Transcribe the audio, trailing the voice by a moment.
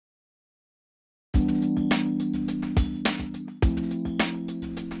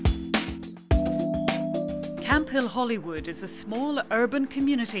Camphill Holywood is a small urban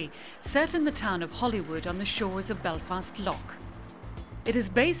community set in the town of Holywood on the shores of Belfast Lough. It is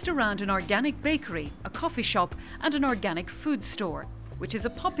based around an organic bakery, a coffee shop and an organic food store, which is a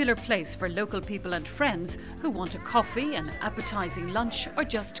popular place for local people and friends who want a coffee, an appetising lunch or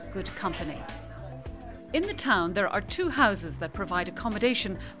just good company. In the town there are 2 houses that provide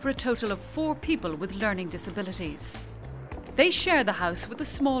accommodation for a total of 4 people with learning disabilities. They share the house with a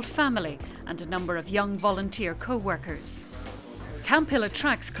small family and a number of young volunteer co-workers. Camphill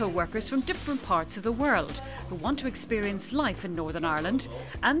attracts co-workers from different parts of the world who want to experience life in Northern Ireland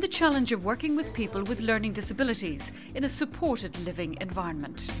and the challenge of working with people with learning disabilities in a supported living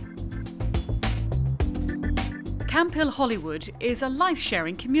environment. Camphill Holywood is a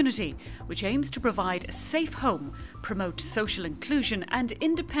life-sharing community which aims to provide a safe home, promote social inclusion and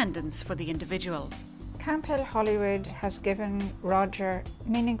independence for the individual. Camphill Holywood has given Roger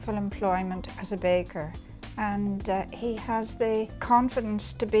meaningful employment as a baker, and he has the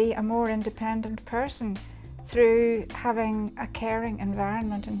confidence to be a more independent person through having a caring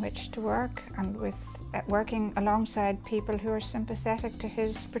environment in which to work and with working alongside people who are sympathetic to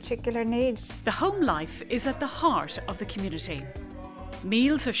his particular needs. The home life is at the heart of the community.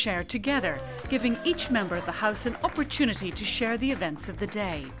 Meals are shared together, giving each member of the house an opportunity to share the events of the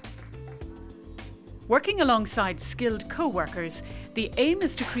day. Working alongside skilled co-workers, the aim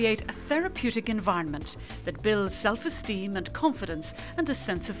is to create a therapeutic environment that builds self-esteem and confidence and a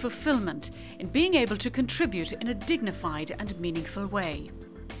sense of fulfilment in being able to contribute in a dignified and meaningful way.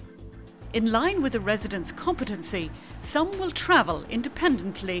 In line with the residents' competency, some will travel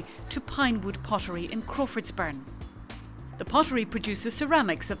independently to Pinewood Pottery in Crawfordsburn. The pottery produces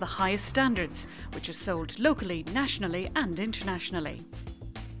ceramics of the highest standards, which are sold locally, nationally and internationally.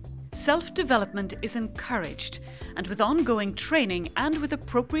 Self-development is encouraged, and with ongoing training and with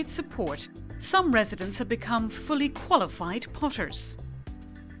appropriate support, some residents have become fully qualified potters.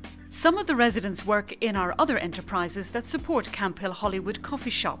 Some of the residents work in our other enterprises that support Camphill Holywood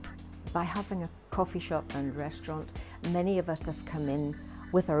Coffee Shop. By having a coffee shop and restaurant, many of us have come in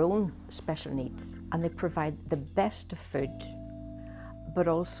with our own special needs, and they provide the best of food, but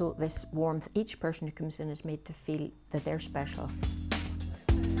also this warmth. Each person who comes in is made to feel that they're special.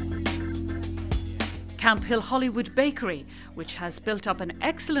 Camphill Holywood Bakery, which has built up an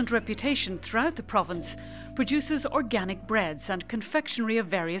excellent reputation throughout the province, produces organic breads and confectionery of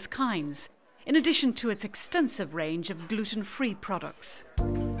various kinds, in addition to its extensive range of gluten-free products.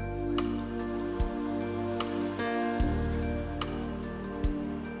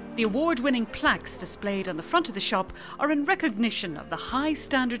 The award-winning plaques displayed on the front of the shop are in recognition of the high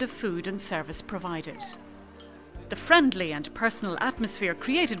standard of food and service provided. The friendly and personal atmosphere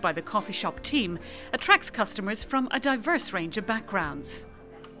created by the coffee shop team attracts customers from a diverse range of backgrounds.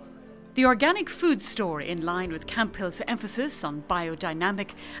 The organic food store, in line with Camphill's emphasis on biodynamic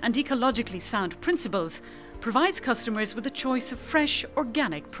and ecologically sound principles, provides customers with a choice of fresh,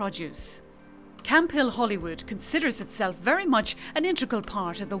 organic produce. Camphill Holywood considers itself very much an integral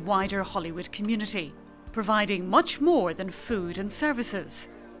part of the wider Holywood community, providing much more than food and services.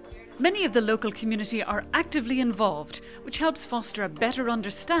 Many of the local community are actively involved, which helps foster a better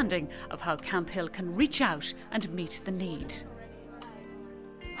understanding of how Camphill can reach out and meet the need.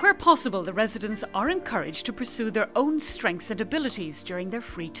 Where possible, the residents are encouraged to pursue their own strengths and abilities during their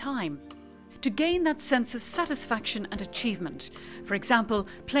free time, to gain that sense of satisfaction and achievement. For example,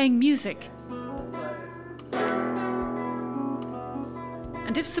 playing music.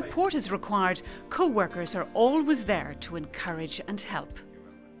 And if support is required, co-workers are always there to encourage and help.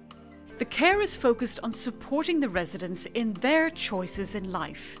 The care is focused on supporting the residents in their choices in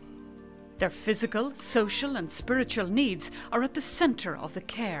life. Their physical, social and spiritual needs are at the centre of the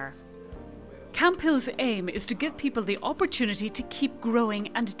care. Camphill's aim is to give people the opportunity to keep growing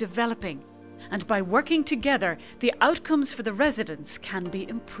and developing, and by working together, the outcomes for the residents can be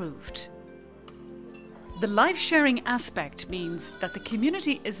improved. The life-sharing aspect means that the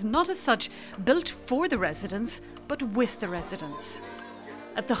community is not as such built for the residents, but with the residents.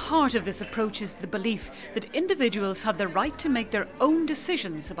 At the heart of this approach is the belief that individuals have the right to make their own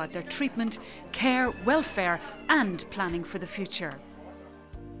decisions about their treatment, care, welfare and planning for the future.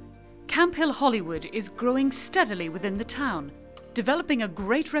 Camphill Holywood is growing steadily within the town, developing a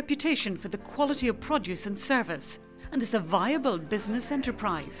great reputation for the quality of produce and service, and is a viable business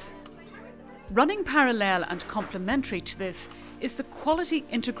enterprise. Running parallel and complementary to this is the quality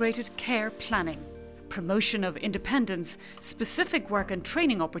integrated care planning, promotion of independence, specific work and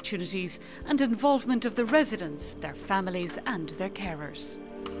training opportunities, and involvement of the residents, their families and their carers.